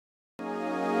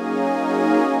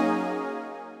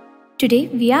Today,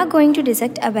 we are going to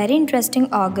dissect a very interesting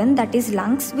organ, that is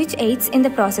lungs, which aids in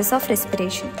the process of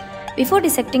respiration. Before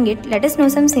dissecting it, let us know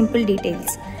some simple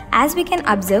details. As we can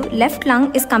observe, left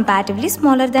lung is comparatively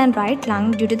smaller than right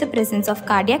lung due to the presence of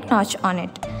cardiac notch on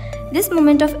it. This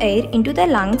movement of air into the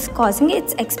lungs causing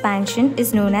its expansion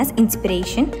is known as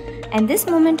inspiration, and this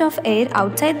movement of air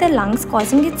outside the lungs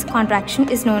causing its contraction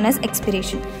is known as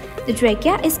expiration. The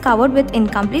trachea is covered with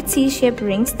incomplete C-shaped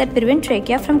rings that prevent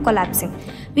trachea from collapsing.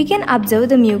 We can observe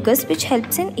the mucus which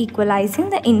helps in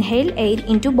equalizing the inhaled air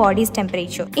into body's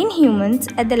temperature. In humans,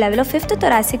 at the level of 5th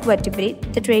thoracic vertebrae,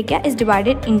 the trachea is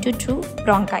divided into two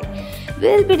bronchi. We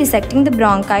will be dissecting the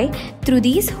bronchi through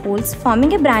these holes,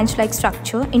 forming a branch-like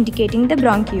structure indicating the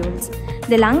bronchioles.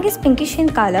 The lung is pinkish in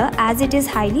color as it is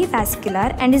highly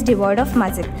vascular and is devoid of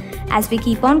muscle. As we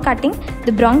keep on cutting,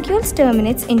 the bronchioles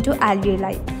terminates into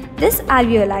alveoli. This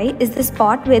alveoli is the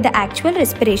spot where the actual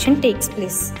respiration takes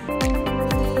place.